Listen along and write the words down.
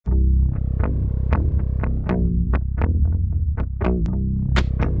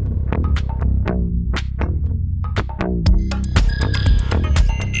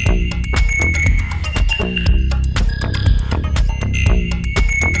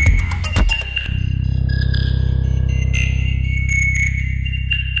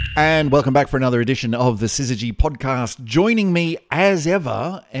And welcome back for another edition of the Syzygy podcast. Joining me as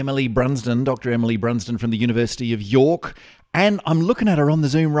ever, Emily Brunsden, Dr. Emily Brunsden from the University of York. And I'm looking at her on the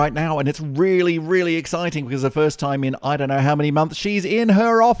Zoom right now, and it's really, really exciting because the first time in I don't know how many months, she's in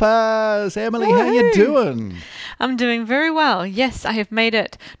her office. Emily, Woo-hoo. how you doing? I'm doing very well. Yes, I have made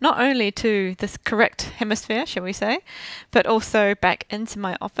it not only to this correct hemisphere, shall we say, but also back into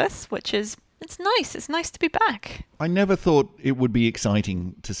my office, which is it's nice. It's nice to be back. I never thought it would be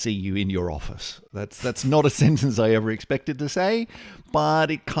exciting to see you in your office. That's not a sentence I ever expected to say,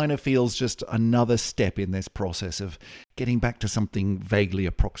 but it kind of feels just another step in this process of getting back to something vaguely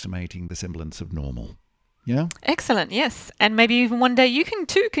approximating the semblance of normal. Yeah? Excellent, yes. And maybe even one day you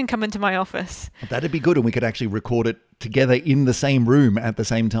can come into my office. That'd be good, and we could actually record it together in the same room at the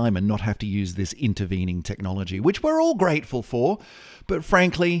same time and not have to use this intervening technology, which we're all grateful for, but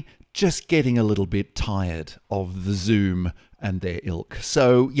frankly, just getting a little bit tired of the Zoom and their ilk.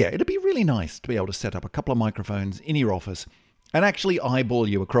 So yeah, it'd be really nice to be able to set up a couple of microphones in your office and actually eyeball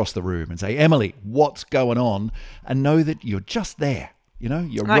you across the room and say, Emily, what's going on? And know that you're just there. You know,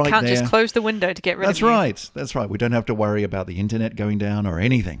 you're right there. I can't just close the window to get rid of you. That's right. We don't have to worry about the internet going down or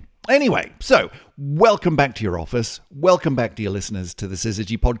anything. Anyway, so welcome back to your office. Welcome back, dear listeners, to the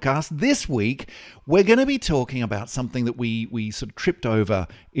Syzygy podcast. This week, we're going to be talking about something that we sort of tripped over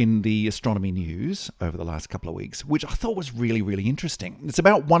in the astronomy news over the last couple of weeks, which I thought was really, really interesting. It's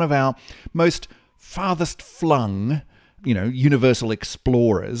about one of our most farthest flung, universal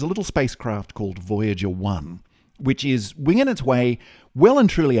explorers, a little spacecraft called Voyager 1, which is winging its way well and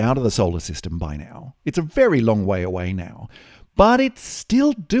truly out of the solar system by now. It's a very long way away now. But it's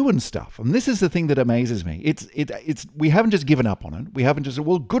still doing stuff. And this is the thing that amazes me. It's we haven't just given up on it. We haven't just said,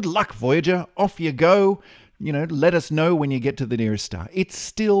 well, good luck, Voyager. Off you go. Let us know when you get to the nearest star. It's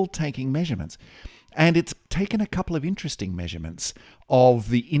still taking measurements. And it's taken a couple of interesting measurements of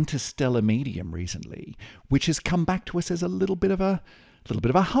the interstellar medium recently, which has come back to us as a little bit of a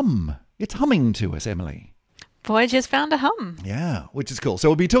hum. It's humming to us, Emily. Voyager's found a hum. Yeah, which is cool. So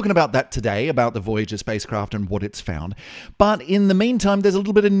we'll be talking about that today, about the Voyager spacecraft and what it's found. But in the meantime, there's a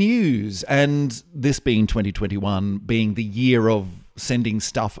little bit of news. And this being 2021, being the year of sending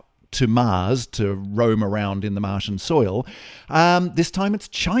stuff to Mars to roam around in the Martian soil, this time it's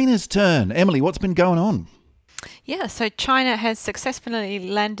China's turn. Emily, what's been going on? Yeah, so China has successfully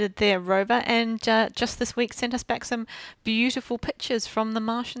landed their rover and just this week sent us back some beautiful pictures from the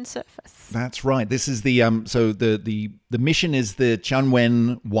Martian surface. That's right. This is the the mission is the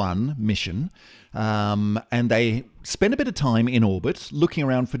Tianwen-1 mission, and they spent a bit of time in orbit looking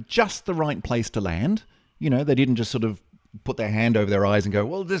around for just the right place to land. They didn't just sort of put their hand over their eyes and go,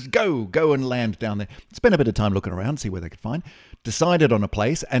 well, just go and land down there. Spent a bit of time looking around, see where they could find. Decided on a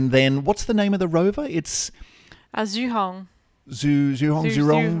place, and then what's the name of the rover? It's Zhurong.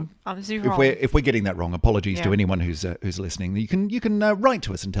 Zhurong. If we're getting that wrong, apologies to anyone who's listening. You can write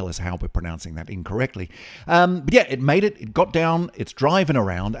to us and tell us how we're pronouncing that incorrectly. But yeah, it made it. It got down. It's driving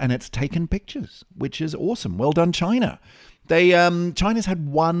around and it's taken pictures, which is awesome. Well done, China. China's had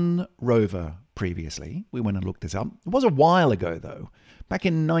one rover previously. We went and looked this up. It was a while ago though, back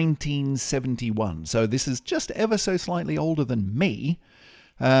in 1971. So this is just ever so slightly older than me.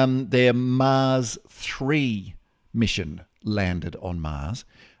 Their Mars 3 mission landed on Mars,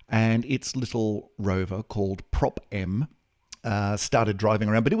 and its little rover called Prop M started driving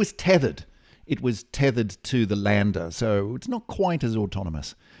around, but it was tethered. It was tethered to the lander, so it's not quite as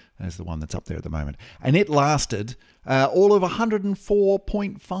autonomous as the one that's up there at the moment. And it lasted all of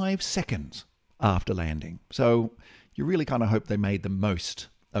 104.5 seconds after landing. So you really kind of hope they made the most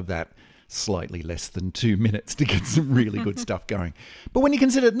of that slightly less than 2 minutes to get some really good stuff going. But when you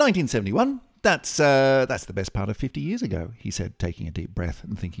consider 1971, that's the best part of 50 years ago, he said, taking a deep breath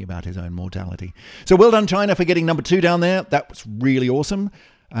and thinking about his own mortality. So well done, China, for getting number 2 down there. That was really awesome.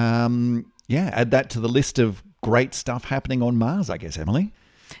 Add that to the list of great stuff happening on Mars, I guess, Emily.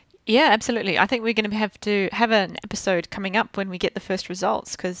 Yeah, absolutely. I think we're going to have an episode coming up when we get the first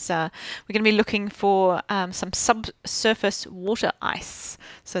results, because we're going to be looking for some subsurface water ice.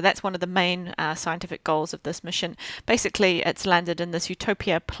 So that's one of the main scientific goals of this mission. Basically, it's landed in this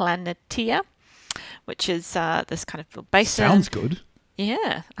Utopia Planitia, which is this kind of basin. Sounds good.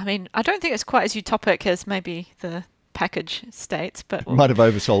 Yeah. I mean, I don't think it's quite as utopic as maybe the package states, but might have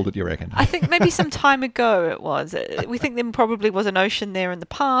oversold it, you reckon? I think maybe some time ago it was. We think there probably was an ocean there in the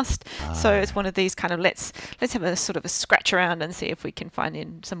past, so it's one of these kind of let's have a sort of a scratch around and see if we can find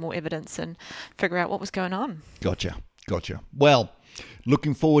in some more evidence and figure out what was going on. Gotcha. Well,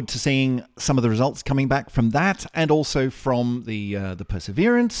 looking forward to seeing some of the results coming back from that, and also from the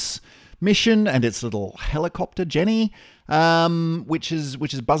Perseverance mission and its little helicopter, Jenny, which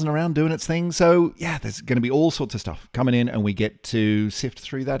is buzzing around doing its thing. So yeah, there's going to be all sorts of stuff coming in, and we get to sift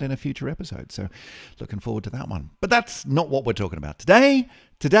through that in a future episode. So looking forward to that one. But that's not what we're talking about today.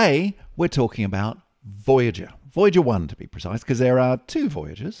 Today we're talking about Voyager 1 to be precise, because there are 2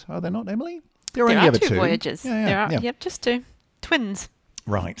 Voyagers, are there not, Emily? There are 2 Voyagers. Yep, just 2 twins.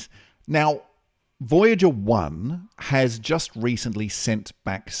 Right. Now, Voyager 1 has just recently sent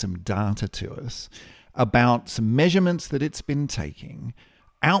back some data to us about some measurements that it's been taking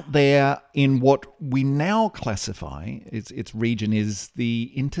out there in what we now classify, its region is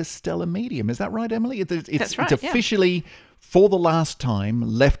the interstellar medium. Is that right, Emily? That's right, it's officially, for the last time,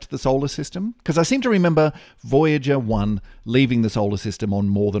 left the solar system. Because I seem to remember Voyager 1 leaving the solar system on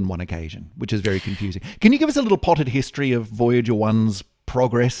more than one occasion, which is very confusing. Can you give us a little potted history of Voyager 1's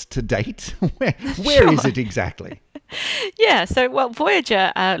progress to date? Where is it exactly? Yeah, so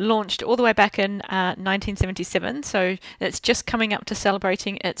Voyager launched all the way back in 1977, so it's just coming up to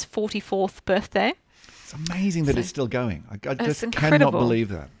celebrating its 44th birthday. It's amazing that it's still going. I just cannot believe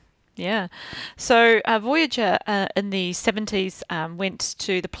that. Yeah. So Voyager in the 70s went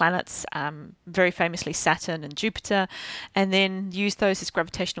to the planets, very famously Saturn and Jupiter, and then used those as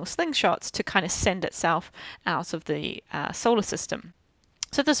gravitational slingshots to kind of send itself out of the solar system.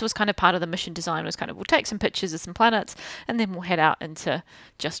 So this was kind of part of the mission design, was kind of, we'll take some pictures of some planets and then we'll head out into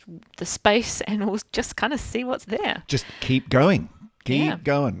just the space and we'll just kind of see what's there. Just keep going. Keep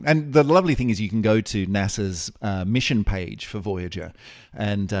going. And the lovely thing is you can go to NASA's mission page for Voyager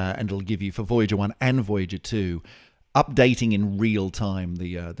and it'll give you, for Voyager 1 and Voyager 2, updating in real time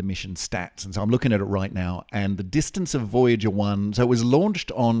the mission stats. And so I'm looking at it right now, and the distance of Voyager 1, so it was launched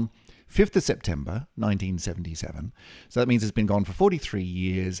on 5th of September, 1977. So that means it's been gone for 43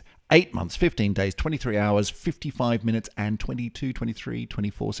 years, 8 months, 15 days, 23 hours, 55 minutes, and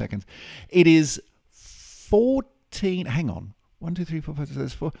 24 seconds. It is 14, hang on, 1, 2, 3, 4, 5, 6, 7,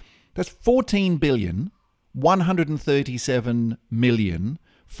 4. That's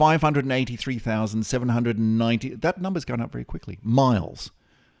 14,137,583,790. That number's going up very quickly. Miles.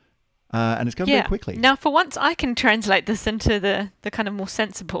 And it's going very quickly. Now, for once, I can translate this into the kind of more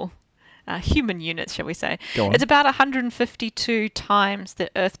sensible human units, shall we say. Go on. It's about 152 times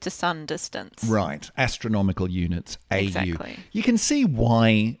the Earth to Sun distance. Right. Astronomical units, AU. Exactly. You can see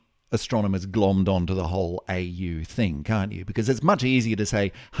why astronomers glommed onto the whole AU thing, can't you? Because it's much easier to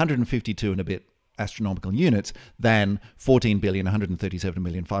say 152 and a bit astronomical units than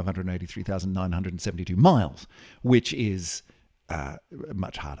 14,137,583,972 miles, which is a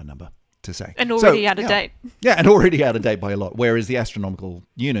much harder number to say. And already out of date. Yeah, and already out of date by a lot. Whereas the astronomical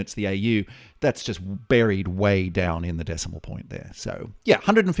units, the AU, that's just buried way down in the decimal point there. So, yeah,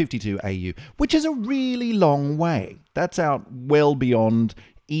 152 AU, which is a really long way. That's out well beyond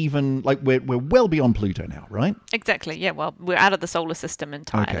even, like, we're well beyond Pluto now, right? Exactly, yeah. Well, we're out of the solar system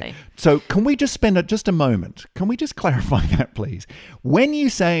entirely. Okay. So can we just spend just a moment? Can we just clarify that, please? When you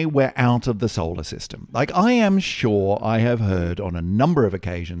say we're out of the solar system, like, I am sure I have heard on a number of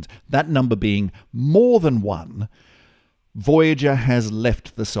occasions, that number being more than one, Voyager has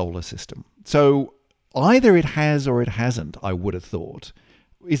left the solar system. So either it has or it hasn't, I would have thought.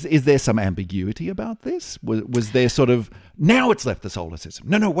 Is there some ambiguity about this? Was there sort of, now it's left the solar system?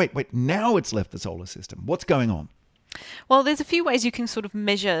 No, wait, now it's left the solar system. What's going on? Well, there's a few ways you can sort of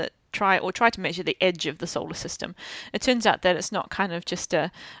try to measure the edge of the solar system. It turns out that it's not kind of just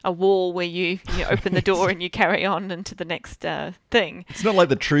a wall where you open the door and you carry on into the next thing. It's not like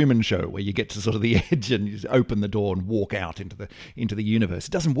the Truman Show where you get to sort of the edge and you just open the door and walk out into the universe.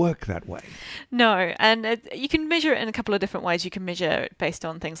 It doesn't work that way. No, and you can measure it in a couple of different ways. You can measure it based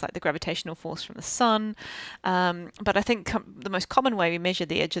on things like the gravitational force from the sun, but I think the most common way we measure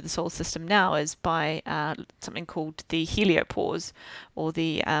the edge of the solar system now is by something called the heliopause, or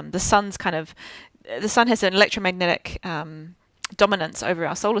the sun's kind of, the sun has an electromagnetic dominance over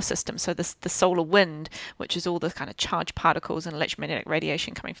our solar system. So the solar wind, which is all the kind of charged particles and electromagnetic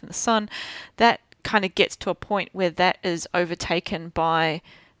radiation coming from the sun, that kind of gets to a point where that is overtaken by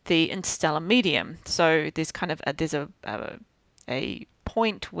the interstellar medium. So there's kind of there's a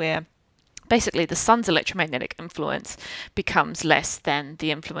point where basically the sun's electromagnetic influence becomes less than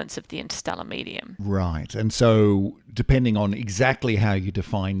the influence of the interstellar medium. Right. And so depending on exactly how you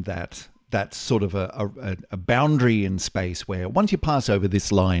define that, that's sort of a boundary in space where once you pass over this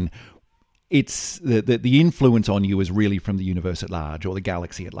line, it's the influence on you is really from the universe at large, or the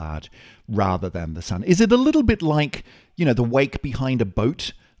galaxy at large, rather than the sun. Is it a little bit like, the wake behind a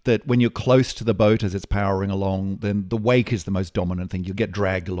boat that when you're close to the boat as it's powering along, then the wake is the most dominant thing. You'll get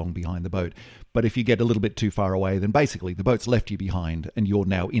dragged along behind the boat. But if you get a little bit too far away, then basically the boat's left you behind and you're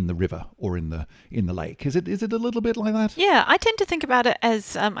now in the river or in the lake. Is it a little bit like that? Yeah, I tend to think about it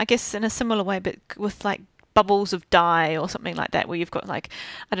as, I guess, in a similar way, but with like bubbles of dye or something like that, where you've got like,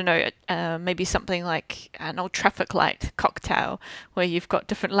 I don't know, maybe something like an old traffic light cocktail where you've got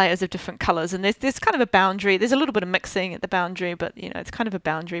different layers of different colours, and there's kind of a boundary. There's a little bit of mixing at the boundary, but it's kind of a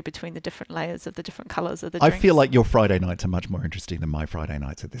boundary between the different layers of the different colours of the drinks. I feel like your Friday nights are much more interesting than my Friday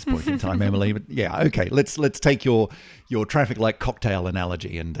nights at this point in time, Emily. But yeah, okay, let's take your traffic light cocktail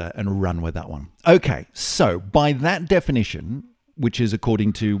analogy and run with that one. Okay, so by that definition, which is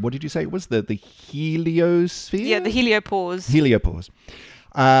according to, what did you say it was? The heliosphere? Yeah, the heliopause. Heliopause.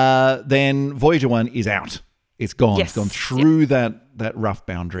 Then Voyager 1 is out. It's gone. Yes. It's gone through that rough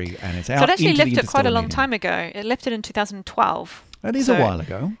boundary and it's out. So it actually into left the it quite a long interstellar time ago. It left it in 2012. That is a while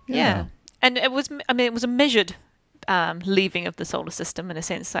ago. Yeah. And it was a measured leaving of the solar system in a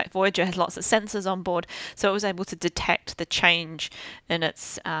sense. Like Voyager has lots of sensors on board, so it was able to detect the change in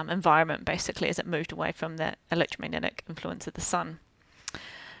its environment basically as it moved away from the electromagnetic influence of the sun.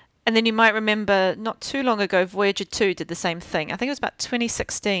 And then you might remember not too long ago Voyager 2 did the same thing. I think it was about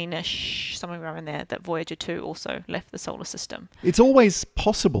 2016-ish, somewhere around there, that Voyager 2 also left the solar system. It's always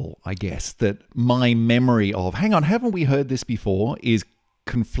possible, I guess, that my memory of, hang on, haven't we heard this before, is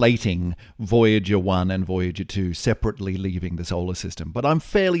conflating Voyager 1 and Voyager 2 separately leaving the solar system. But I'm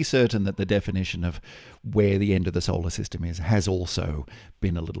fairly certain that the definition of where the end of the solar system is has also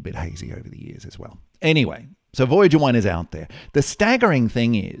been a little bit hazy over the years as well. Anyway, so Voyager 1 is out there. The staggering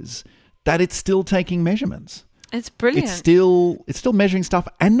thing is that it's still taking measurements. It's brilliant. It's still measuring stuff,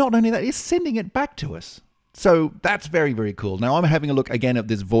 and not only that, it's sending it back to us. So that's very, very cool. Now I'm having a look again at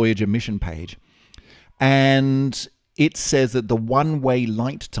this Voyager mission page, and it says that the one-way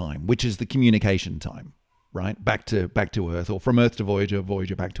light time, which is the communication time, right, back to Earth, or from Earth to Voyager,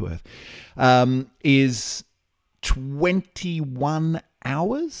 Voyager back to Earth, is 21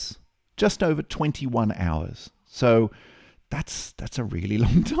 hours, just over 21 hours. So that's a really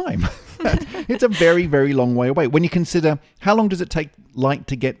long time. It's a very, very long way away. When you consider how long does it take light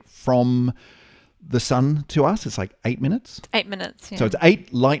to get from the sun to us? It's like 8 minutes. 8 minutes. Yeah. So it's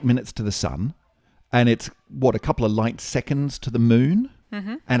 8 light minutes to the sun. And it's, a couple of light seconds to the moon?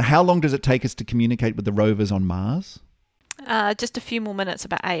 Mm-hmm. And how long does it take us to communicate with the rovers on Mars? Just a few more minutes,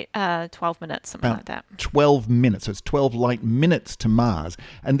 about 12 minutes, something like that. 12 minutes. So it's 12 light minutes to Mars.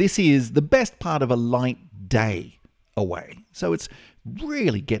 And this is the best part of a light day away. So it's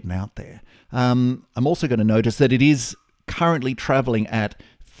really getting out there. I'm also going to notice that it is currently traveling at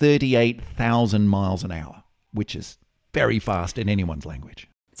 38,000 miles an hour, which is very fast in anyone's language.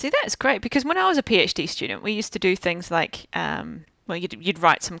 See, that's great, because when I was a PhD student, we used to do things like, you'd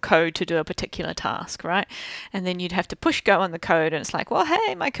write some code to do a particular task, right? And then you'd have to push go on the code, and it's like, well,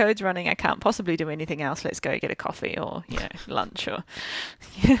 hey, my code's running. I can't possibly do anything else. Let's go get a coffee or lunch or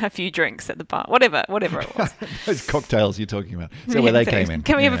a few drinks at the bar, whatever it was. Those cocktails you're talking about. So where they came in.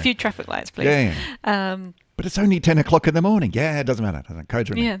 Can we have a few traffic lights, please? Yeah. But it's only 10 o'clock in the morning. Yeah, it doesn't matter. Code's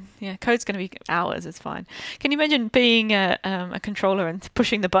running. Yeah. Code's going to be hours. It's fine. Can you imagine being a controller and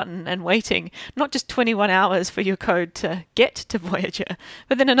pushing the button and waiting not just 21 hours for your code to get to Voyager,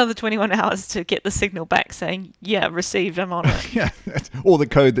 but then another 21 hours to get the signal back saying, yeah, received, I'm on it. Yeah. Or the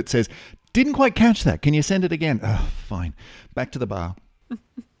code that says, didn't quite catch that. Can you send it again? Oh, fine. Back to the bar.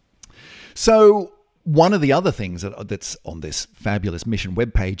 So one of the other things that's on this fabulous mission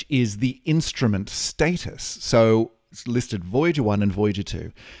webpage is the instrument status. So it's listed Voyager 1 and Voyager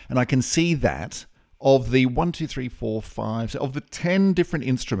 2. And I can see that of the 1, 2, 3, 4, 5, of the 10 different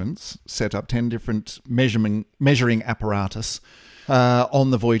instruments set up, 10 different measuring apparatus on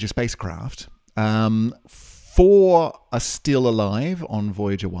the Voyager spacecraft, 4 are still alive on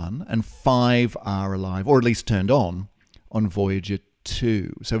Voyager 1 and 5 are alive, or at least turned on Voyager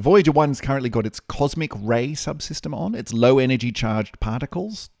 2. So Voyager 1's currently got its cosmic ray subsystem on, its low energy charged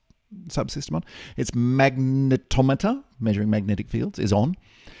particles subsystem on, its magnetometer, measuring magnetic fields, is on,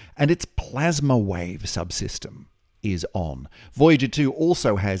 and its plasma wave subsystem is on. Voyager 2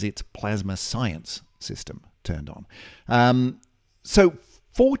 also has its plasma science system turned on. So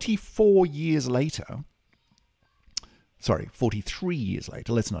 43 years later,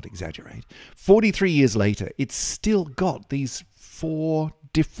 let's not exaggerate. 43 years later, it's still got these 4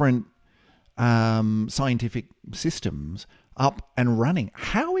 different scientific systems up and running.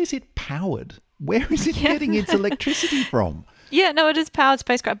 How is it powered? Where is it getting its electricity from? Yeah, no, it is powered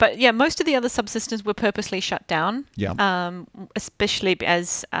spacecraft. But yeah, most of the other subsystems were purposely shut down. Yeah. Especially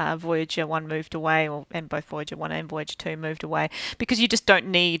as Voyager 1 moved away, and both Voyager 1 and Voyager 2 moved away, because you just don't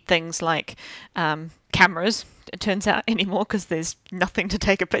need things like cameras, it turns out, anymore, because there's nothing to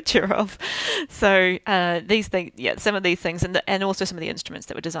take a picture of. So these things, some of these things, and also some of the instruments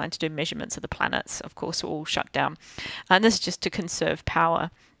that were designed to do measurements of the planets, of course, were all shut down. And this is just to conserve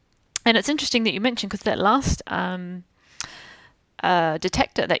power. And it's interesting that you mentioned, because that last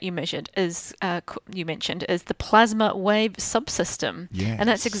detector that you mentioned is the plasma wave subsystem. Yes. And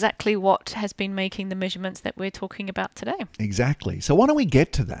that's exactly what has been making the measurements that we're talking about today. Exactly. So why don't we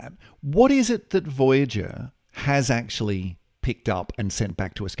get to that? What is it that Voyager has actually picked up and sent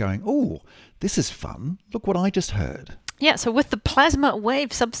back to us going, oh, this is fun. Look what I just heard. Yeah, so with the plasma wave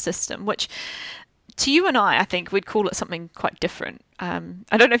subsystem, which to you and I think we'd call it something quite different.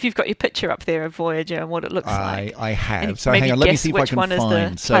 I don't know if you've got your picture up there of Voyager and what it looks like. I have. So hang on, let me see if I can find. Which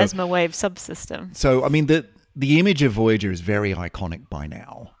one is the plasma wave subsystem? So, I mean, the image of Voyager is very iconic by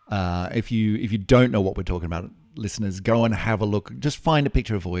now. If you don't know what we're talking about, listeners, go and have a look. Just find a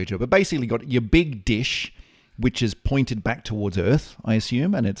picture of Voyager. But basically, got your big dish, which is pointed back towards Earth, I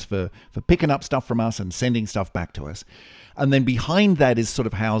assume, and it's for picking up stuff from us and sending stuff back to us. And then behind that is sort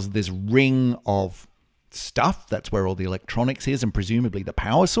of housed this ring of stuff. That's where all the electronics is, and presumably the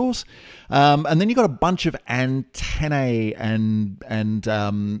power source. And then you've got a bunch of antennae and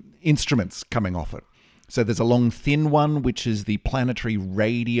instruments coming off it. So there's a long, thin one, which is the planetary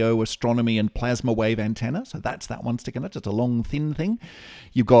radio astronomy and plasma wave antenna. So that's that one sticking out, just a long, thin thing.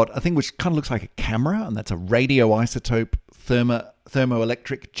 You've got a thing which kind of looks like a camera, and that's a radioisotope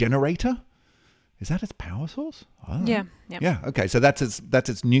thermoelectric generator. Is that its power source? Yeah. Yeah. Okay. So that's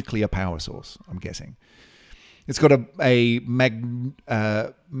its nuclear power source, I'm guessing. It's got a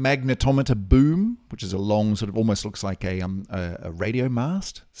magnetometer boom, which is a long, sort of almost looks like a radio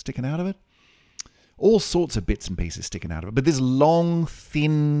mast sticking out of it. All sorts of bits and pieces sticking out of it. But this long,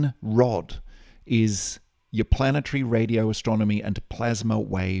 thin rod is your planetary radio astronomy and plasma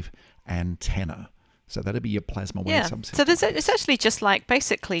wave antenna. So that'd be your plasma wave subsystem. So it's actually just like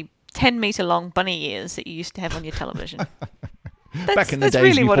basically 10-meter long bunny ears that you used to have on your television. Back in the days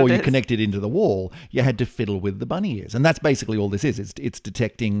really before you connected into the wall, you had to fiddle with the bunny ears. And that's basically all this is. It's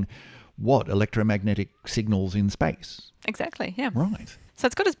detecting what? Electromagnetic signals in space. Exactly, yeah. Right. So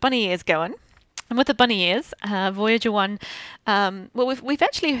it's got its bunny ears going. And with the bunny ears, Voyager 1, we've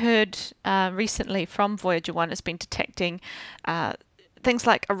actually heard recently from Voyager 1, it's been detecting things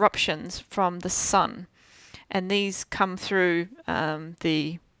like eruptions from the sun. And these come through through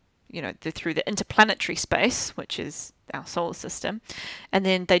the interplanetary space, which is our solar system, and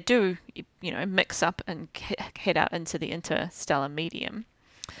then they do, mix up and head out into the interstellar medium.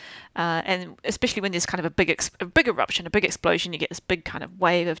 And especially when there's kind of a big eruption, a big explosion, you get this big kind of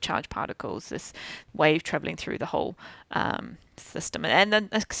wave of charged particles, this wave traveling through the whole system. And then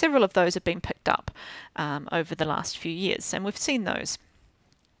several of those have been picked up over the last few years, and we've seen those.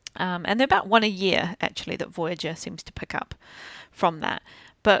 And they're about one a year, actually, that Voyager seems to pick up from that.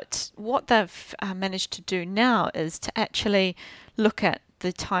 But what they've managed to do now is to actually look at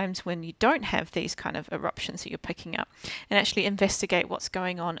the times when you don't have these kind of eruptions that you're picking up, and actually investigate what's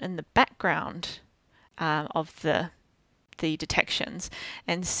going on in the background of the detections,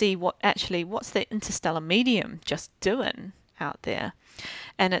 and see what's the interstellar medium just doing out there.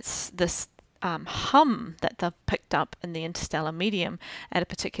 And it's this hum that they've picked up in the interstellar medium at a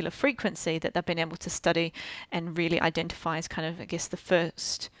particular frequency that they've been able to study and really identify as kind of, I guess, the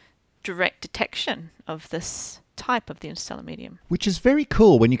first direct detection of this type of the interstellar medium. Which is very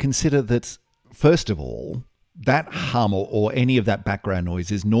cool when you consider that, first of all, that hum or any of that background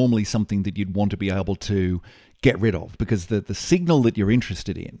noise is normally something that you'd want to be able to get rid of, because the signal that you're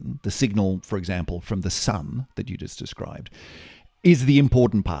interested in, the signal, for example, from the sun that you just described, is the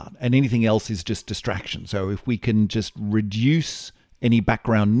important part, and anything else is just distraction. So if we can just reduce any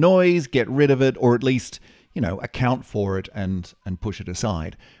background noise, get rid of it, or at least, account for it and push it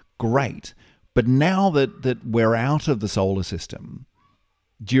aside, great. But now that we're out of the solar system,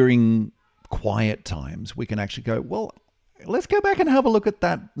 during quiet times, we can actually go, well, let's go back and have a look at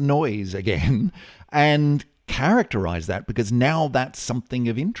that noise again and characterize that, because now that's something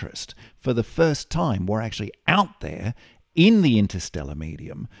of interest. For the first time, we're actually out there in the interstellar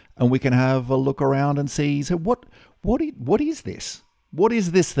medium, and we can have a look around and see, so what is this? What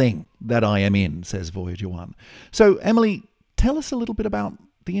is this thing that I am in, says Voyager 1. So, Emily, tell us a little bit about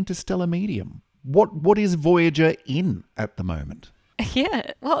the interstellar medium. What is Voyager in at the moment?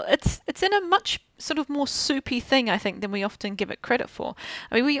 Yeah, well, it's in a much sort of more soupy thing, I think, than we often give it credit for.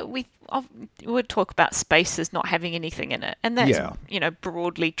 I mean, we would talk about space as not having anything in it, and that's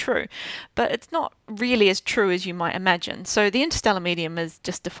broadly true, but it's not really as true as you might imagine. So the interstellar medium is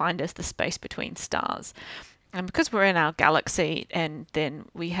just defined as the space between stars. And because we're in our galaxy, and then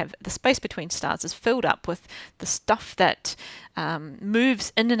we have the space between stars is filled up with the stuff that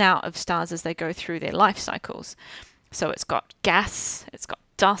moves in and out of stars as they go through their life cycles. So it's got gas, it's got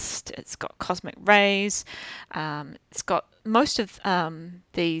dust, it's got cosmic rays, it's got most of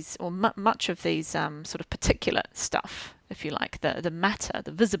these, or much of these sort of particulate stuff, if you like, the matter,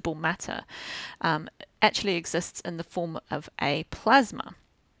 the visible matter, actually exists in the form of a plasma.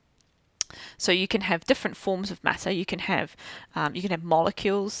 So you can have different forms of matter. You can have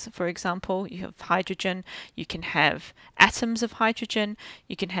molecules, for example. You have hydrogen. You can have atoms of hydrogen.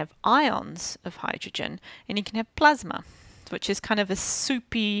 You can have ions of hydrogen, and you can have plasma, which is kind of a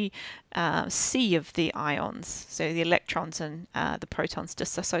soupy sea of the ions. So the electrons and the protons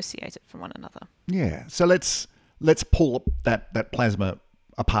disassociated from one another. Yeah. So let's pull that plasma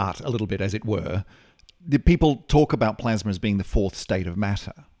apart a little bit, as it were. The people talk about plasma as being the fourth state of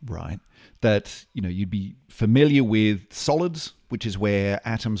matter, right? That, you'd be familiar with solids, which is where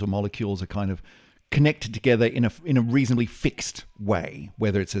atoms or molecules are kind of connected together in a reasonably fixed way,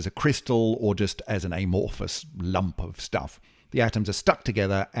 whether it's as a crystal or just as an amorphous lump of stuff. The atoms are stuck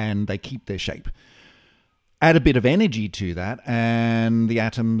together and they keep their shape. Add a bit of energy to that, and the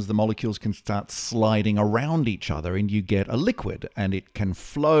atoms, the molecules can start sliding around each other, and you get a liquid, and it can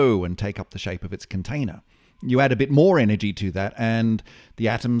flow and take up the shape of its container. You add a bit more energy to that, and the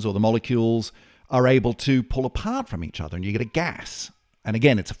atoms or the molecules are able to pull apart from each other, and you get a gas. And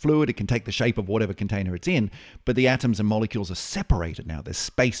again, it's a fluid. It can take the shape of whatever container it's in, but the atoms and molecules are separated now. There's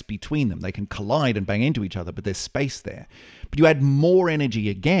space between them. They can collide and bang into each other, but there's space there. But you add more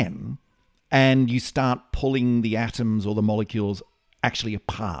energy again, and you start pulling the atoms or the molecules actually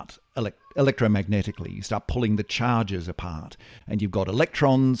apart electromagnetically. You start pulling the charges apart, and you've got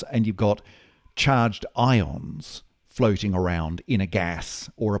electrons and you've got charged ions floating around in a gas,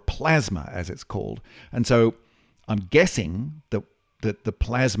 or a plasma as it's called. And so I'm guessing that the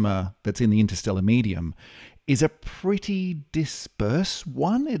plasma that's in the interstellar medium is a pretty dispersed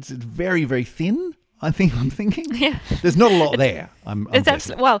one. It's very, very thin. I'm thinking. Yeah. There's not a lot there. It's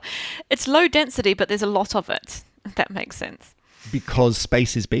absolutely, well, it's low density, but there's a lot of it, if that makes sense. Because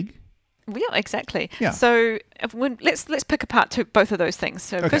space is big? Yeah, exactly. Yeah. So let's pick apart both of those things.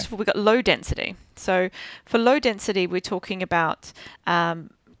 So first of all, we've got low density. So for low density, we're talking about kind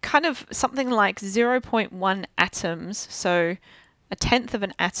of something like 0.1 atoms, so a tenth of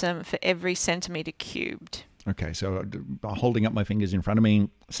an atom for every centimeter cubed. Okay, so holding up my fingers in front of me,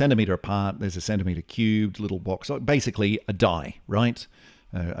 centimeter apart, there's a centimeter cubed little box. So basically a die, right?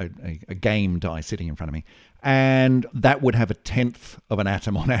 A game die sitting in front of me. And that would have a tenth of an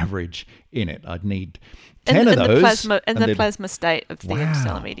atom on average in it. I'd need 10 of those. In the plasma state of the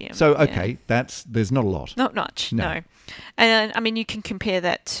interstellar medium. So, okay, there's not a lot. Not much, no. And I mean, you can compare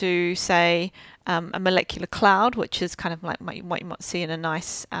that to, say, a molecular cloud, which is kind of like what you might see in a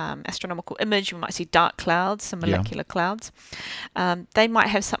nice astronomical image. You might see dark clouds, some molecular clouds. They might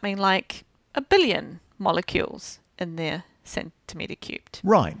have something like 1 billion molecules in their centimeter cubed.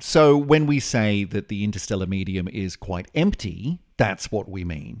 Right. So when we say that the interstellar medium is quite empty, that's what we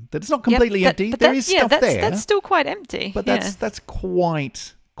mean. That it's not completely empty. There is stuff there. That's still quite empty. But that's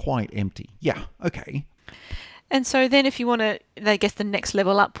quite empty. Yeah. Okay. And so then if you want to, I guess the next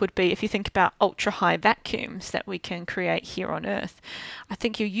level up would be if you think about ultra high vacuums that we can create here on Earth. I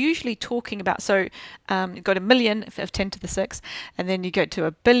think you're usually talking about, so you've got 1 million of 10 to the 6, and then you go to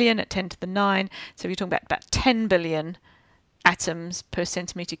 1 billion at 10 to the 9. So you're talking about 10 billion atoms per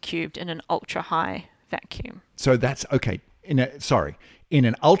centimeter cubed in an ultra high vacuum. So that's okay. In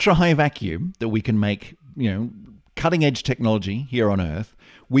an ultra high vacuum that we can make, cutting edge technology here on Earth,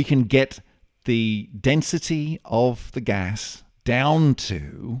 we can get the density of the gas down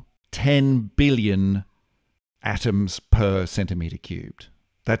to 10 billion atoms per centimeter cubed.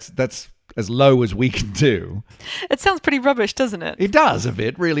 That's as low as we can do. It sounds pretty rubbish, doesn't it? It does a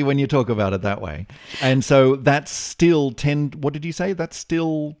bit, really, when you talk about it that way. And so that's still 10, what did you say? That's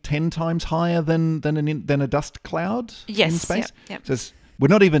still 10 times higher than a dust cloud in space? Yep. So we're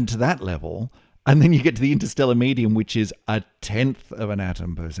not even to that level. And then you get to the interstellar medium, which is a tenth of an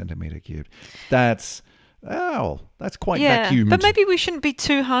atom per centimeter cubed. That's quite vacuumed. But maybe we shouldn't be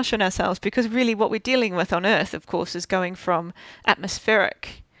too harsh on ourselves, because really what we're dealing with on Earth, of course, is going from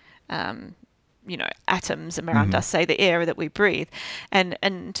atmospheric atoms around us, say the air that we breathe. And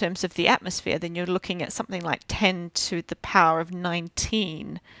in terms of the atmosphere, then you're looking at something like 10 to the power of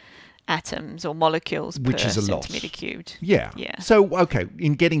 19 atoms or molecules which per is a centimetre lot. cubed. Yeah. So, okay,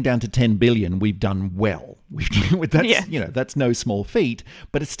 in getting down to 10 billion, we've done well. That's no small feat,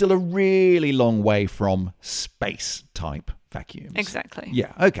 but it's still a really long way from space-type vacuums. Exactly.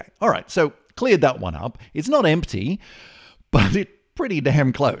 Yeah, okay. All right, so cleared that one up. It's not empty, but it's pretty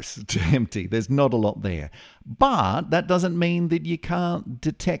damn close to empty. There's not a lot there. But that doesn't mean that you can't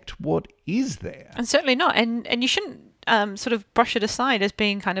detect what is there. And certainly not. And you shouldn't sort of brush it aside as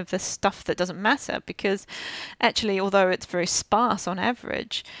being kind of the stuff that doesn't matter, because actually, although it's very sparse on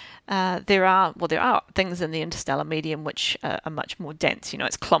average, there are things in the interstellar medium which are much more dense.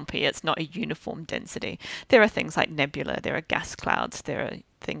 It's clumpy. It's not a uniform density. There are things like nebula. There are gas clouds. There are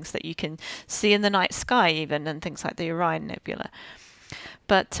things that you can see in the night sky even, and things like the Orion Nebula.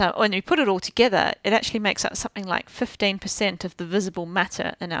 But when you put it all together, it actually makes up something like 15% of the visible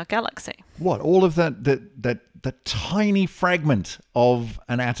matter in our galaxy. What? All of that tiny fragment of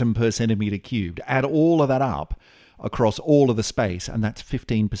an atom per centimetre cubed, add all of that up across all of the space, and that's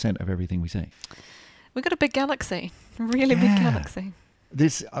 15% of everything we see. We've got a big galaxy, really big galaxy.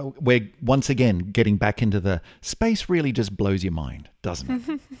 This we're once again getting back into the space. Really just blows your mind, doesn't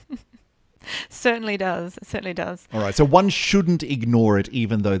it? Certainly does. It certainly does. All right, so one shouldn't ignore it,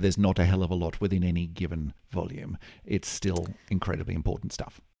 even though there's not a hell of a lot within any given volume. It's still incredibly important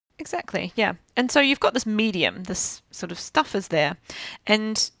stuff. Exactly, yeah. And so you've got this medium, this sort of stuff is there,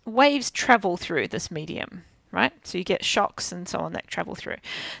 and waves travel through this medium, right? So you get shocks and so on that travel through.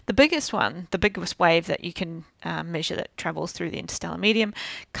 The biggest wave that you can measure that travels through the interstellar medium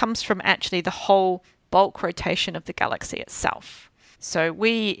comes from actually the whole bulk rotation of the galaxy itself. So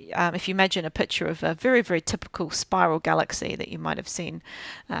if you imagine a picture of a very, very typical spiral galaxy that you might have seen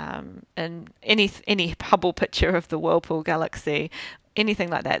in any Hubble picture of the Whirlpool galaxy, anything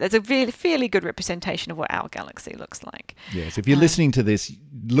like that, there's a really fairly good representation of what our galaxy looks like. Yes, if you're listening to this,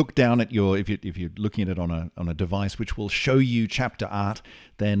 look down at if you're looking at it on a device which will show you chapter art,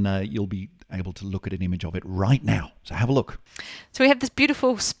 then you'll be able to look at an image of it right now. So have a look. So we have this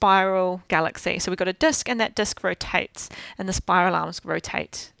beautiful spiral galaxy. So we've got a disk, and that disk rotates, and the spiral arms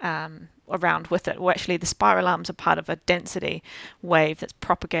rotate around with it. Well, actually, the spiral arms are part of a density wave that's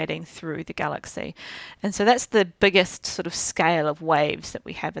propagating through the galaxy. And so that's the biggest sort of scale of waves that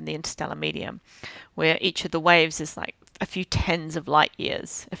we have in the interstellar medium, where each of the waves is like a few tens of light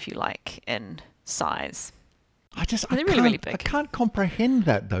years, if you like, in size. They're really big. I can't comprehend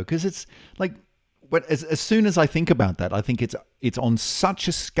that, though, because it's like, as soon as I think about that, I think it's on such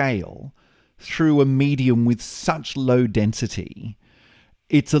a scale through a medium with such low density.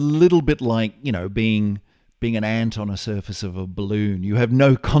 It's a little bit like, being an ant on a surface of a balloon. You have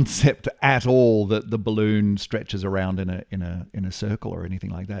no concept at all that the balloon stretches around in a circle or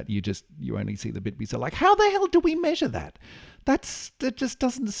anything like that. You only see the bit. So like, how the hell do we measure that? That just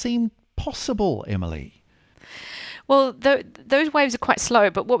doesn't seem possible, Emily. Well, those waves are quite slow,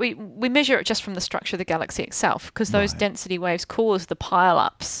 but what we measure it just from the structure of the galaxy itself, because those density waves cause the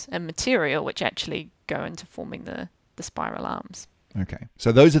pile-ups in material, which actually go into forming the spiral arms. Okay,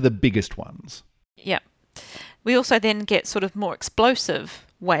 so those are the biggest ones. Yeah. We also then get sort of more explosive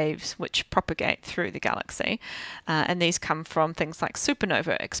waves which propagate through the galaxy, and these come from things like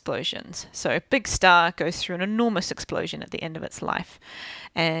supernova explosions. So a big star goes through an enormous explosion at the end of its life,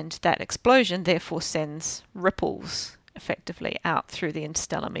 and that explosion therefore sends ripples effectively out through the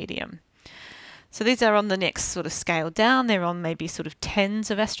interstellar medium. So these are on the next sort of scale down. They're on maybe sort of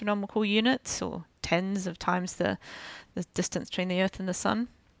tens of astronomical units, or tens of times the distance between the Earth and the Sun.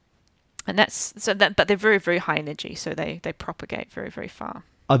 And but they're very, very high energy, so they propagate very, very far.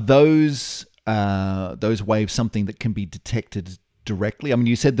 Are those waves something that can be detected directly? I mean,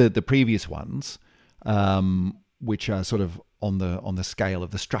 you said the previous ones, which are sort of on the scale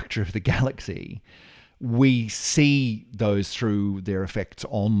of the structure of the galaxy. We see those through their effects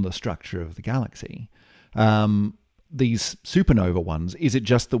on the structure of the galaxy. These supernova ones, is it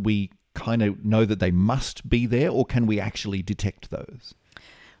just that we kind of know that they must be there, or can we actually detect those?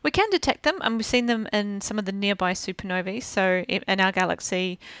 We can detect them, and we've seen them in some of the nearby supernovae. So in our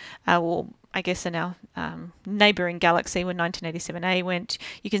galaxy, or I guess in our neighbouring galaxy, when 1987A went,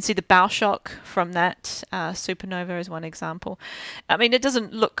 you can see the bow shock from that supernova as one example. I mean, it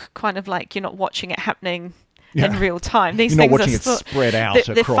doesn't look kind of like you're not watching it happening in real time. These you're things not watching it spread out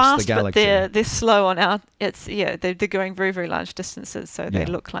they're across fast, the galaxy. But they're slow on our. They're going very, very large distances, so they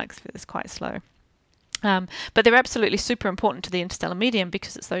look like it's quite slow. But they're absolutely super important to the interstellar medium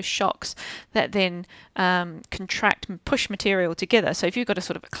because it's those shocks that then contract and push material together. So if you've got a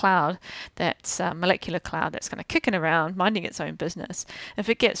sort of a cloud that's a molecular cloud that's kind of kicking around, minding its own business, if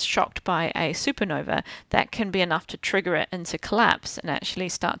it gets shocked by a supernova, that can be enough to trigger it into collapse and actually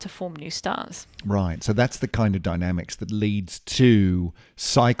start to form new stars. Right. So that's the kind of dynamics that leads to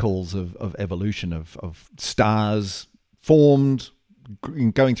cycles of evolution of stars formed,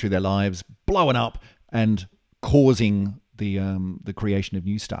 going through their lives, blowing up, and causing the creation of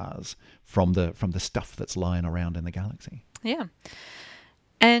new stars from the stuff that's lying around in the galaxy. Yeah.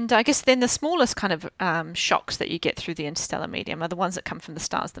 And I guess then the smallest kind of shocks that you get through the interstellar medium are the ones that come from the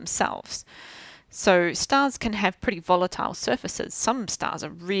stars themselves. So stars can have pretty volatile surfaces. Some stars are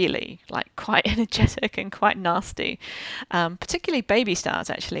really quite energetic and quite nasty, particularly baby stars.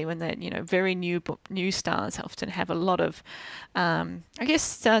 Actually, when they're very new stars, often have a lot of, you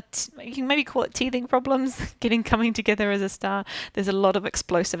can maybe call it teething problems, coming together as a star. There's a lot of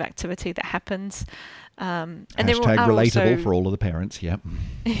explosive activity that happens. And Hashtag relatable also, for all of the parents, yeah.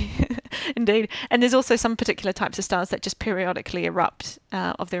 Indeed. And there's also some particular types of stars that just periodically erupt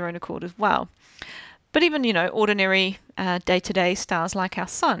of their own accord as well. But even, ordinary day-to-day stars like our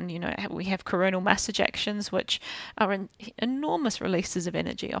sun, we have coronal mass ejections, which are enormous releases of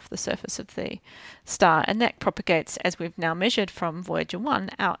energy off the surface of the star. And that propagates, as we've now measured from Voyager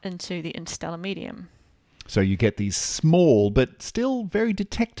 1, out into the interstellar medium. So you get these small but still very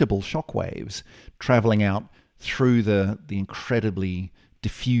detectable shock waves traveling out through the incredibly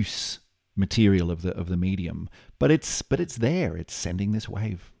diffuse material of the medium. But it's there. It's sending this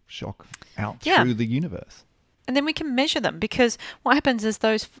wave shock out through the universe. And then we can measure them, because what happens is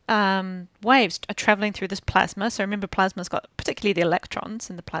those waves are traveling through this plasma. So remember, plasma's got particularly the electrons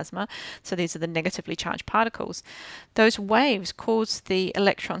in the plasma. So these are the negatively charged particles. Those waves cause the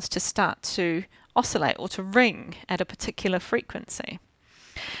electrons to start to oscillate or to ring at a particular frequency.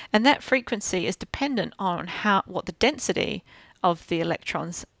 And that frequency is dependent on what the density of the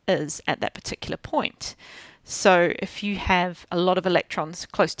electrons is at that particular point. So if you have a lot of electrons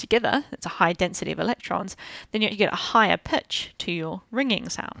close together, it's a high density of electrons, then you get a higher pitch to your ringing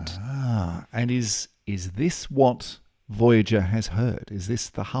sound. And is this what Voyager has heard? Is this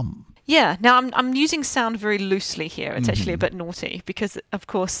the hum? Yeah. Now I'm using sound very loosely here. It's actually a bit naughty because, of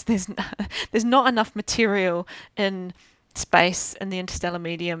course, there's not enough material in space in the interstellar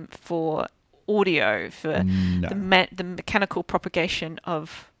medium for audio, for the mechanical propagation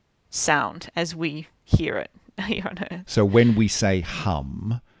of sound as we hear it here on Earth. So when we say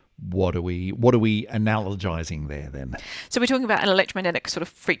hum, what are we analogizing there then? So we're talking about an electromagnetic sort of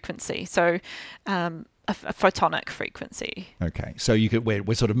frequency. So a photonic frequency. Okay, so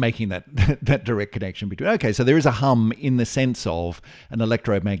we're sort of making that direct connection between. Okay, so there is a hum in the sense of an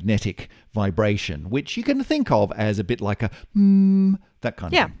electromagnetic vibration, which you can think of as a bit like a that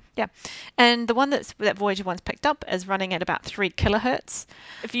kind of thing. Yeah, and the one that Voyager 1's picked up is running at about 3 kilohertz.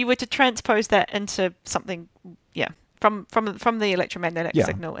 If you were to transpose that into something, from the electromagnetic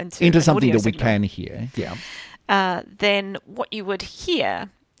signal into something that we signal, can hear, then what you would hear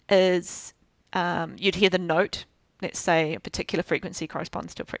is you'd hear the note. Let's say a particular frequency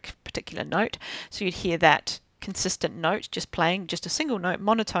corresponds to a particular note, so you'd hear that consistent note just playing, just a single note,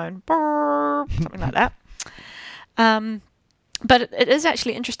 monotone, something like that. But it is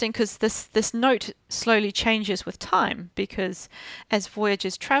actually interesting because this note slowly changes with time, because as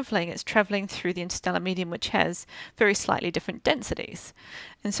Voyager's traveling, it's traveling through the interstellar medium, which has very slightly different densities.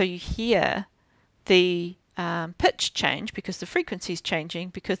 And so you hear the pitch change because the frequency is changing,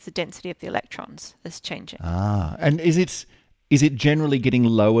 because the density of the electrons is changing. And is it generally getting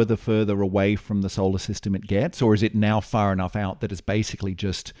lower the further away from the solar system it gets, or is it now far enough out that it's basically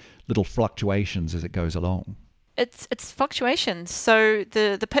just little fluctuations as it goes along? It's fluctuations. So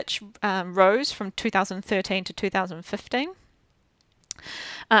the pitch rose from 2013 to 2015.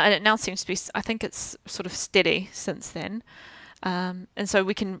 And it now seems to be, I think it's sort of steady since then. And so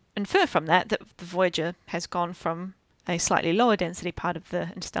we can infer from that the Voyager has gone from a slightly lower density part of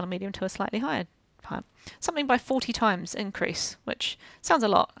the interstellar medium to a slightly higher part. Something by 40 times increase, which sounds a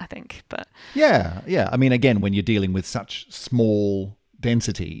lot, I think. But yeah. I mean, again, when you're dealing with such small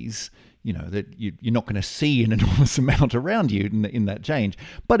densities, that you're not going to see an enormous amount around you in that change,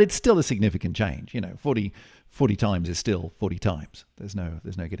 but it's still a significant change. 40 times is still 40 times. There's no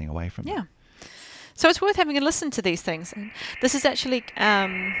getting away from that. So it's worth having a listen to these things. This is actually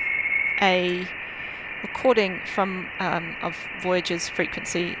a recording from of Voyager's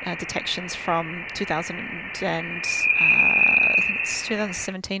frequency detections from 2000 and I think it's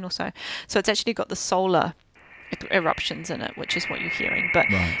 2017 or so. So it's actually got the solar eruptions in it, which is what you're hearing. But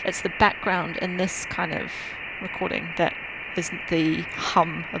it's the background in this kind of recording that is the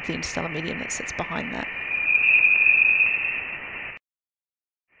hum of the interstellar medium that sits behind that.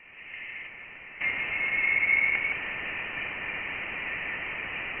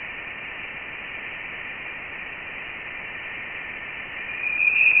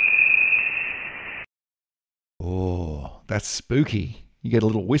 Oh, that's spooky. You get a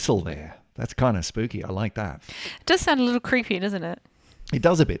little whistle there. That's kind of spooky. I like that. It does sound a little creepy, doesn't it? It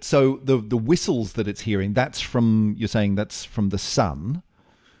does a bit. So the whistles that it's hearing, you're saying that's from the sun.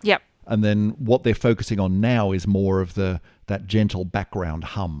 Yep. And then what they're focusing on now is more of that gentle background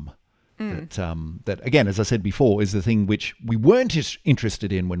hum. That again, as I said before, is the thing which we weren't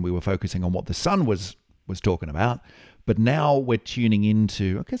interested in when we were focusing on what the sun was talking about. But now we're tuning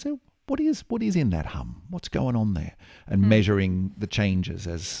into, okay, so what is in that hum? What's going on there? And measuring the changes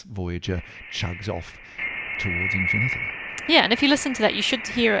as Voyager chugs off towards infinity. Yeah, and if you listen to that, you should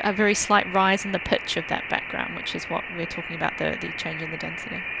hear a very slight rise in the pitch of that background, which is what we're talking about, the change in the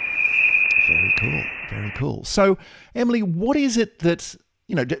density. Very cool. Very cool. So, Emily, what is it that,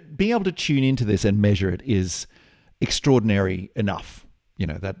 being able to tune into this and measure it is extraordinary enough?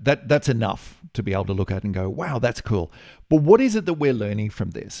 That's enough to be able to look at and go, wow, that's cool. But what is it that we're learning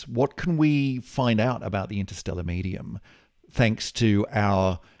from this? What can we find out about the interstellar medium thanks to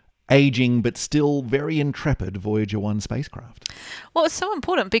our aging but still very intrepid Voyager 1 spacecraft? Well, it's so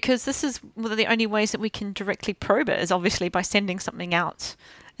important because this is one of the only ways that we can directly probe it is obviously by sending something out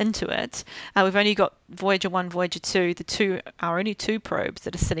into it. We've only got Voyager 1, Voyager 2, our only two probes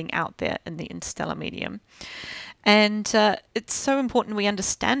that are sitting out there in the interstellar medium. And it's so important we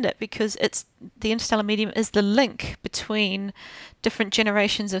understand it because the interstellar medium is the link between different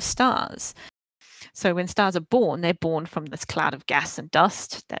generations of stars. So when stars are born, they're born from this cloud of gas and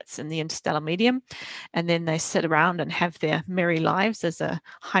dust that's in the interstellar medium. And then they sit around and have their merry lives as a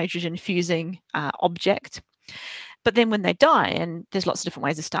hydrogen-fusing object. But then when they die, and there's lots of different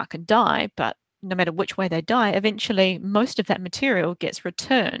ways a star can die, but no matter which way they die, eventually most of that material gets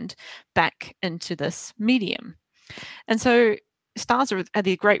returned back into this medium. And so stars are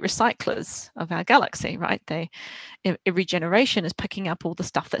the great recyclers of our galaxy, right? Every generation is picking up all the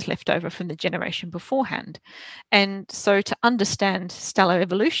stuff that's left over from the generation beforehand. And so to understand stellar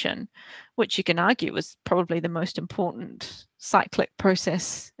evolution, which you can argue is probably the most important cyclic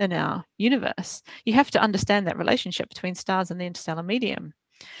process in our universe, you have to understand that relationship between stars and the interstellar medium.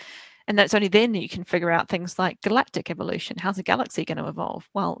 And that's only then that you can figure out things like galactic evolution. How's a galaxy going to evolve?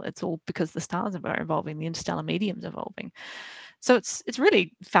 Well, it's all because the stars are evolving, the interstellar medium's evolving. So it's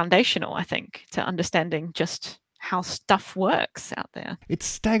really foundational, I think, to understanding just how stuff works out there. It's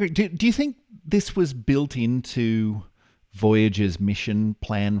staggering. Do you think this was built into Voyager's mission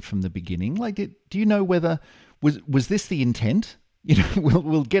plan from the beginning? Like, do you know whether was this the intent?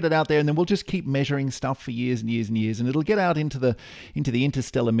 We'll get it out there, and then we'll just keep measuring stuff for years and years and years, and it'll get out into the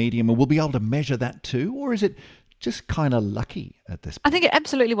interstellar medium, and we'll be able to measure that too. Or is it just kind of lucky at this point? I think it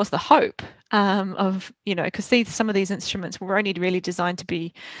absolutely was the hope of because some of these instruments were only really designed to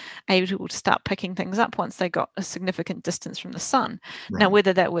be able to start picking things up once they got a significant distance from the sun. Right. Now,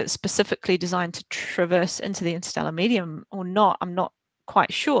 whether that was specifically designed to traverse into the interstellar medium or not, I'm not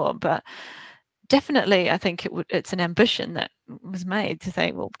quite sure, but definitely, I think it's an ambition that was made to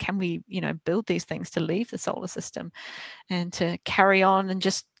say, well, can we, build these things to leave the solar system and to carry on and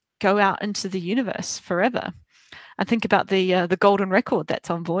just go out into the universe forever? I think about the golden record that's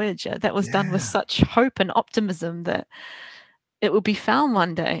on Voyager. That was done with such hope and optimism that it will be found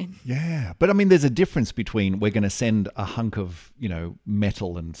one day. Yeah, but I mean, there's a difference between we're going to send a hunk of,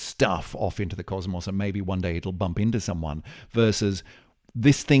 metal and stuff off into the cosmos, and maybe one day it'll bump into someone, versus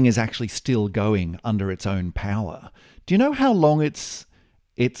this thing is actually still going under its own power. Do you know how long it's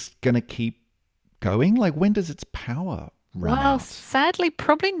going to keep going? Like, when does its power run out? Well, sadly,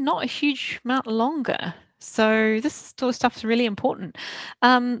 probably not a huge amount longer. So this sort of stuff is really important.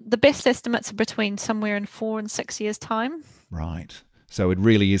 The best estimates are between somewhere in 4 and 6 years' time. Right. So it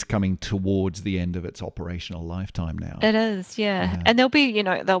really is coming towards the end of its operational lifetime now. It is, yeah. And they'll be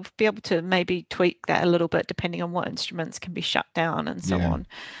able to maybe tweak that a little bit depending on what instruments can be shut down and so on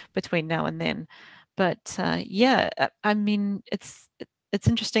between now and then. But I mean, it's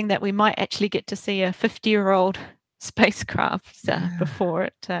interesting that we might actually get to see a 50-year-old spacecraft before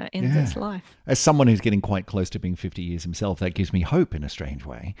it ends its life. As someone who's getting quite close to being 50 years himself, that gives me hope in a strange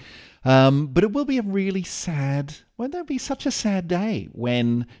way. But it will be a really sad, won't that be such a sad day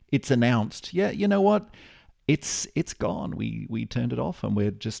when it's announced, you know what, it's gone. We turned it off and we're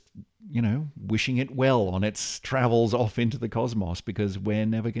just, wishing it well on its travels off into the cosmos, because we're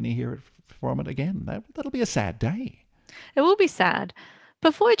never going to hear it from it again. That'll be a sad day. It will be sad.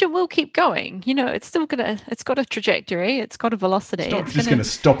 But Voyager will keep going. It's got a trajectory. It's got a velocity. It's not just going to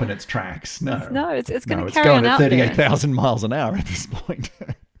stop in its tracks. No. It's going to carry on out at 38,000 miles an hour at this point.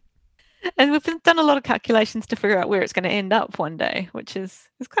 And we've done a lot of calculations to figure out where it's going to end up one day, which is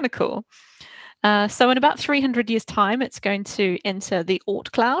kind of cool. So in about 300 years' time, it's going to enter the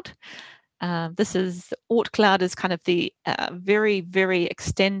Oort cloud. The Oort cloud is kind of the very, very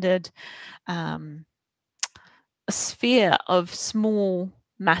extended sphere of small,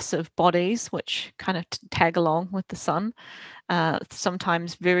 massive bodies, which kind of tag along with the sun.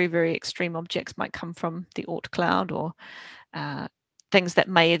 Sometimes very, very extreme objects might come from the Oort cloud, or things that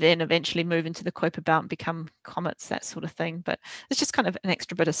may then eventually move into the Kuiper belt and become comets, that sort of thing. But it's just kind of an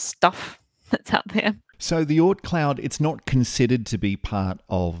extra bit of stuff that's out there. So the Oort cloud, it's not considered to be part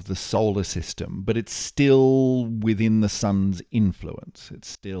of the solar system, but it's still within the sun's influence. It's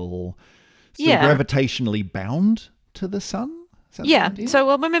still gravitationally bound to the sun? Yeah. So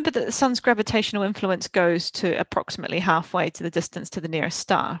remember that the sun's gravitational influence goes to approximately halfway to the distance to the nearest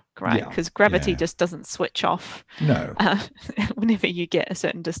star, right? Because gravity just doesn't switch off. No. Whenever you get a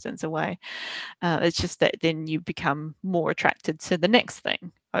certain distance away, it's just that then you become more attracted to the next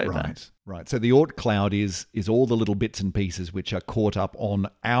thing over. Right. So the Oort cloud is all the little bits and pieces which are caught up on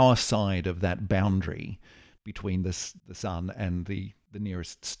our side of that boundary between the sun and the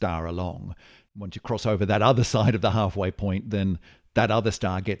nearest star along. Once you cross over that other side of the halfway point, then that other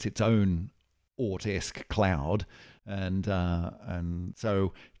star gets its own Oort-esque cloud. And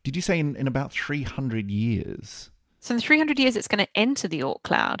so did you say in about 300 years? So in 300 years, it's going to enter the Oort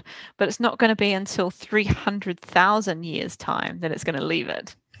cloud, but it's not going to be until 300,000 years' time that it's going to leave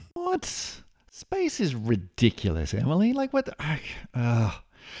it. What? Space is ridiculous, Emily. Like what?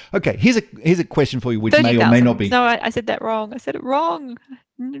 Okay, here's a question for you, which 30, may or may not be. No, I said that wrong. I said it wrong.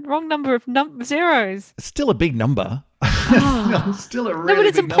 Wrong number of zeros. It's still a big number. Still a really big number. No, but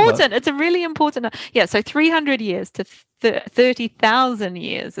it's important. It's a really important. Yeah, so 300 years to 30,000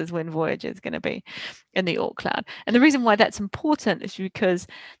 years is when Voyager is going to be in the Oort cloud. And the reason why that's important is because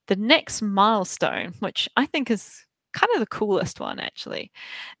the next milestone, which I think is kind of the coolest one actually,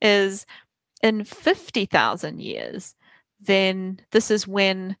 is in 50,000 years. Then this is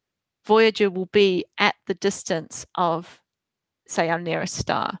when Voyager will be at the distance of, say, our nearest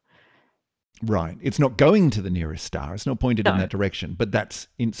star. Right. It's not going to the nearest star. It's not pointed in that direction. But that's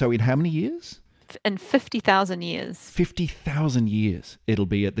in how many years? In 50,000 years. 50,000 years it'll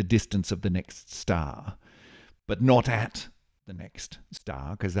be at the distance of the next star, but not at the next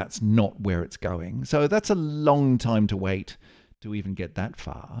star, because that's not where it's going. So that's a long time to wait to even get that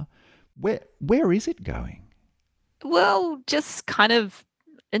far. Where is it going? Well, just kind of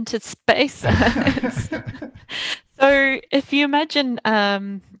into space. So if you imagine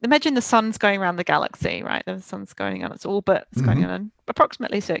the sun's going around the galaxy, right? The sun's going on its orbit. It's going on an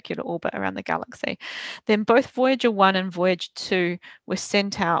approximately circular orbit around the galaxy. Then both Voyager 1 and Voyager 2 were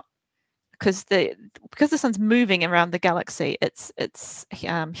sent out because the sun's moving around the galaxy. Its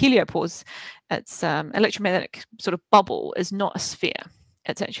heliopause, its electromagnetic sort of bubble, is not a sphere.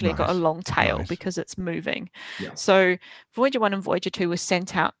 It's actually got a long tail because it's moving. Yeah. So Voyager 1 and Voyager 2 were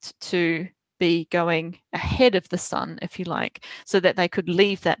sent out to be going ahead of the sun, if you like, so that they could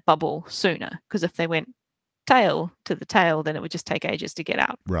leave that bubble sooner. Because if they went tail to the tail, then it would just take ages to get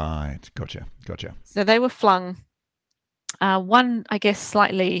out. Right. Gotcha. So they were flung, one, I guess,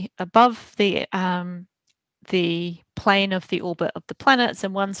 slightly above the plane of the orbit of the planets,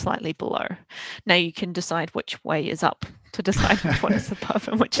 and one slightly below. Now you can decide which way is up to decide which one is above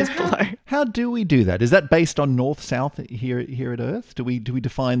and which is below. How do we do that? Is that based on north-south here at Earth? Do we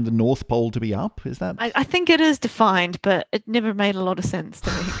define the North Pole to be up? Is that? I think it is defined, but it never made a lot of sense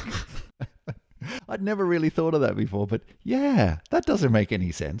to me. I'd never really thought of that before, but yeah, that doesn't make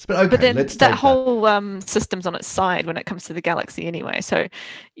any sense. But okay, but then let's that whole system's on its side when it comes to the galaxy anyway. So,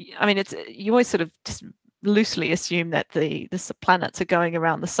 I mean, you always sort of just loosely assume that the planets are going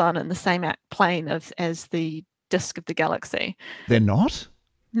around the sun in the same plane as the disk of the galaxy. They're not?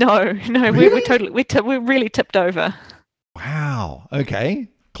 No, Really? we're really tipped over. Wow. Okay.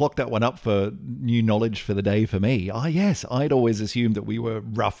 Clock that one up for new knowledge for the day for me. Yes, I'd always assumed that we were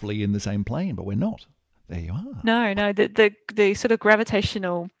roughly in the same plane, but we're not. There you are. No, the sort of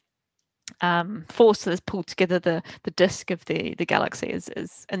gravitational force that has pulled together the disk of the galaxy is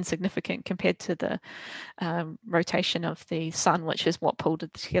insignificant compared to the rotation of the sun, which is what pulled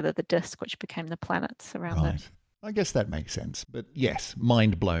together the disk, which became the planets around it. I guess that makes sense. But yes,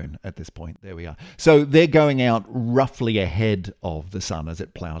 mind blown at this point. There we are. So they're going out roughly ahead of the sun as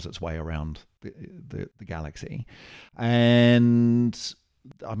it plows its way around the galaxy. And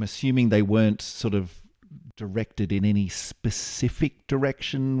I'm assuming they weren't sort of directed in any specific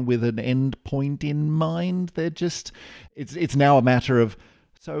direction with an end point in mind. They're just, it's now a matter of,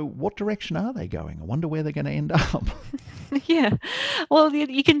 so what direction are they going? I wonder where they're going to end up. Yeah. Well,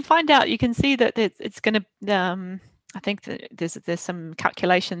 you can find out. You can see that it's going to, I think that there's some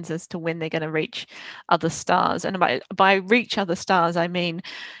calculations as to when they're going to reach other stars. And by reach other stars, I mean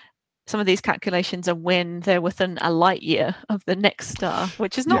some of these calculations are when they're within a light year of the next star,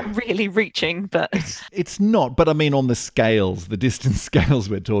 which is not really reaching, but it's not. But I mean, on the scales, the distance scales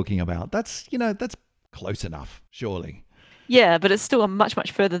we're talking about, that's close enough, surely. Yeah, but it's still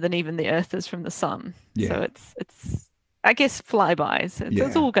much further than even the Earth is from the sun. Yeah. So it's I guess flybys.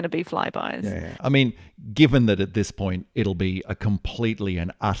 It's all going to be flybys. Yeah. I mean, given that at this point it'll be a completely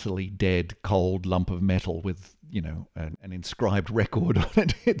and utterly dead, cold lump of metal with an inscribed record on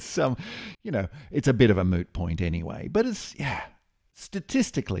it, it's it's a bit of a moot point anyway. But it's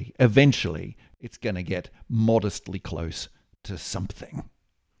statistically, eventually, it's going to get modestly close to something.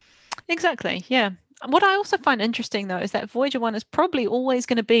 Exactly. Yeah. What I also find interesting, though, is that Voyager 1 is probably always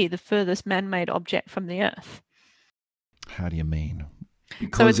going to be the furthest man-made object from the Earth. How do you mean?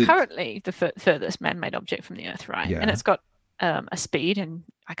 So it's currently the furthest man-made object from the Earth, right? Yeah. And it's got a speed, and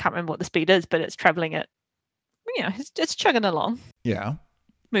I can't remember what the speed is, but it's traveling at, it's chugging along. Yeah.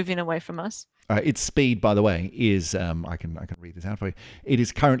 Moving away from us. Its speed, by the way, is, I can read this out for you. It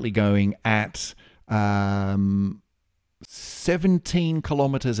is currently going at 17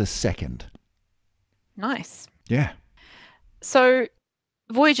 kilometers a second. Nice. Yeah. So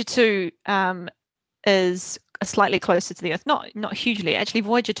Voyager 2 is slightly closer to the Earth. Not hugely. Actually,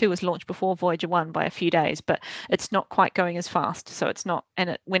 Voyager 2 was launched before Voyager 1 by a few days, but it's not quite going as fast. So it's not, and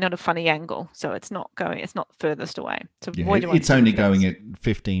it went at a funny angle. So it's not furthest away. So Voyager 1 it's only going at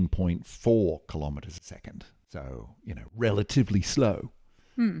 15.4 kilometers a second. So, relatively slow.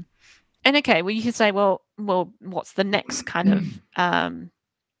 And okay, well, you could say, well, what's the next kind of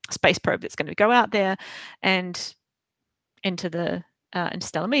space probe that's going to go out there and into the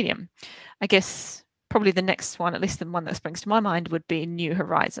interstellar medium? I guess probably the next one, at least the one that springs to my mind, would be New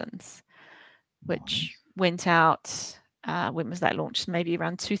Horizons, which went out, when was that launched? Maybe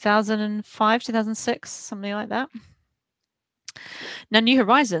around 2005, 2006, something like that. Now, New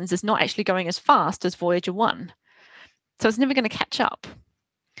Horizons is not actually going as fast as Voyager 1, so it's never going to catch up.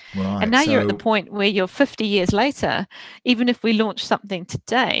 Right, and now you're at the point where you're 50 years later. Even if we launch something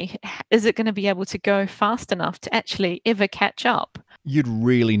today, is it going to be able to go fast enough to actually ever catch up? You'd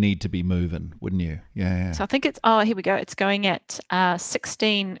really need to be moving, wouldn't you? Yeah. So I think here we go. It's going at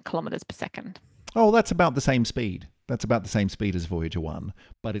 16 kilometers per second. Oh, that's about the same speed. That's about the same speed as Voyager 1,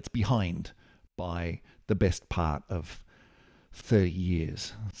 but it's behind by the best part of 30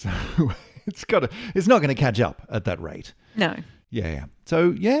 years. So it's not going to catch up at that rate. No. Yeah.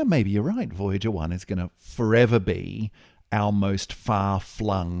 So, maybe you're right. Voyager 1 is going to forever be our most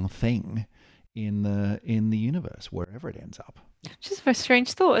far-flung thing in the universe, wherever it ends up. Which is a very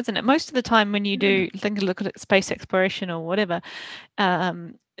strange thought, isn't it? Most of the time when you look at space exploration or whatever,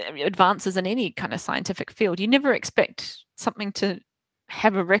 advances in any kind of scientific field, you never expect something to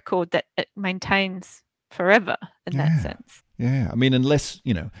have a record that it maintains forever in that sense. Yeah, I mean, unless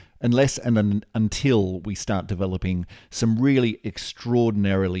and until we start developing some really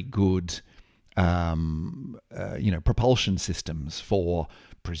extraordinarily good, propulsion systems for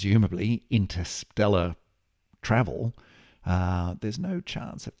presumably interstellar travel, there's no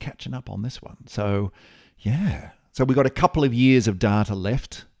chance of catching up on this one. So, so we've got a couple of years of data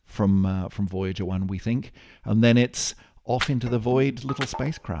left from Voyager 1, we think, and then it's off into the void, little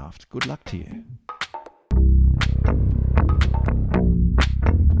spacecraft. Good luck to you.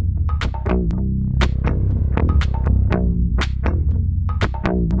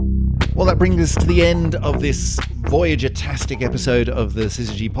 Well, that brings us to the end of this Voyager-tastic episode of the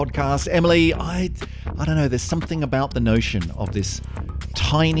Syzygy podcast. Emily, I don't know, there's something about the notion of this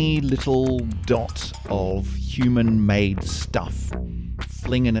tiny little dot of human-made stuff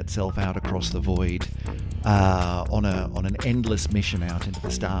flinging itself out across the void on an endless mission out into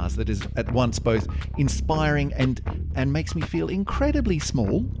the stars that is at once both inspiring and makes me feel incredibly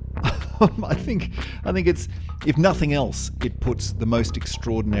small. I think it's, if nothing else, it puts the most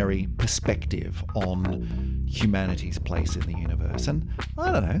extraordinary perspective on humanity's place in the universe. And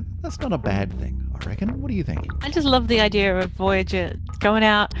I don't know, that's not a bad thing, I I reckon. What do you think? I just love the idea of Voyager going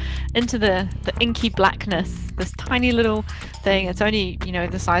out into the inky blackness, this tiny little thing. It's only,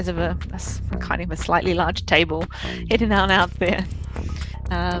 the size of a kind of a slightly large table, heading out there.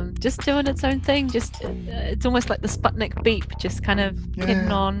 Just doing its own thing. Just it's almost like the Sputnik beep, just kind of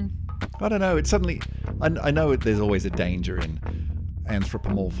getting on. I don't know. It's suddenly, I know there's always a danger in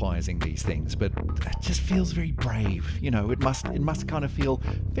anthropomorphizing these things, but it just feels very brave. It must kind of feel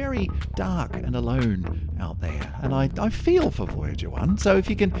very dark and alone out there. And I feel for Voyager 1. So if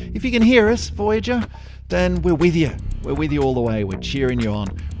you can hear us, Voyager, then we're with you. We're with you all the way. We're cheering you on.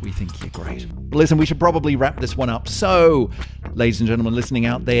 We think you're great. But listen, we should probably wrap this one up. So, ladies and gentlemen listening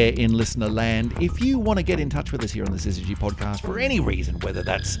out there in listener land, if you want to get in touch with us here on the Syzygy podcast for any reason, whether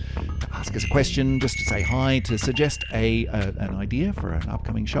that's to ask us a question, just to say hi, to suggest an idea for an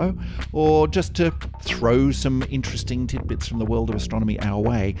upcoming show, or just to throw some interesting tidbits from the world of astronomy our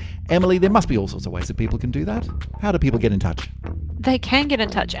way, Emily, there must be all sorts of ways that people can do that. How do people get in touch? They can get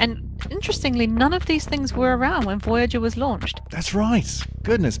in touch. And interestingly, none of these things were around when Voyager was launched. That's right.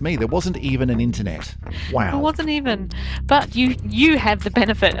 Goodness me, there wasn't even an internet. Wow. There wasn't even. But you have the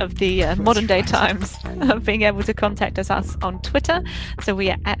benefit of the modern day times of being able to contact us on Twitter. So we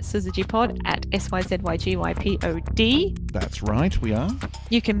are at SyzygyPod, at SYZYGYPOD. That's right, we are.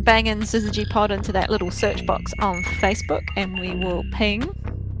 You can bang in SyzygyPod into that little search box on Facebook and we will ping.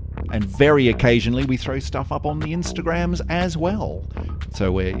 And very occasionally we throw stuff up on the Instagrams as well.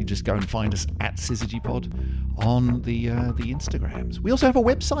 So you just go and find us at SyzygyPod on the Instagrams. We also have a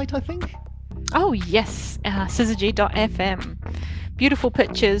website, I think. Oh yes, syzygy.fm. Beautiful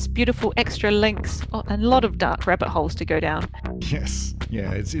pictures, beautiful extra links, and a lot of dark rabbit holes to go down. Yes,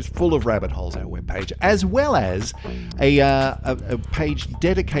 yeah, it's full of rabbit holes, our webpage, as well as a page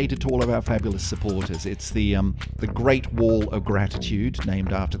dedicated to all of our fabulous supporters. It's the Great Wall of Gratitude,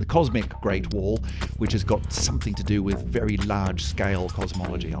 named after the cosmic Great Wall, which has got something to do with very large-scale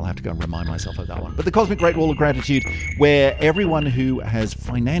cosmology. I'll have to go and remind myself of that one. But the Cosmic Great Wall of Gratitude, where everyone who has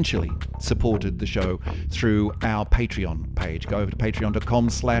financially supported the show through our Patreon page. Go over to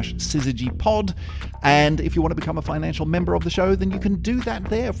patreon.com/syzygypod, and if you want to become a financial member of the show, then you can do that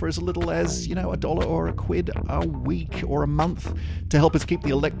there for as little as $1 or a quid a week or a month to help us keep the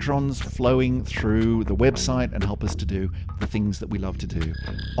electrons flowing through the website and help us to do the things that we love to do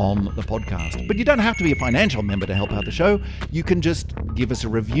on the podcast. But you don't have to be a financial member to help out the show. You can just give us a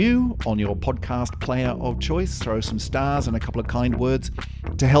review on your podcast player of choice, throw some stars and a couple of kind words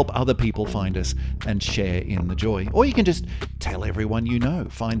to help other people find us and share in the joy. Or you can just tell everyone you know.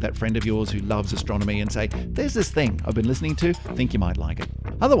 Find that friend of yours who loves astronomy and say, there's this thing I've been listening to, think you might like it.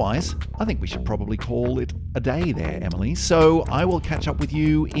 Otherwise, I think we should probably call it a day there, Emily. So I will catch up with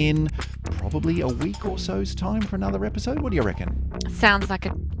you in probably a week or so's time for another episode. What do you reckon? Sounds like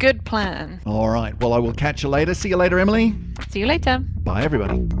a good plan. All right. Well, I will catch you later. See you later, Emily. See you later. Bye,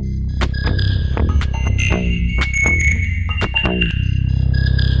 everybody.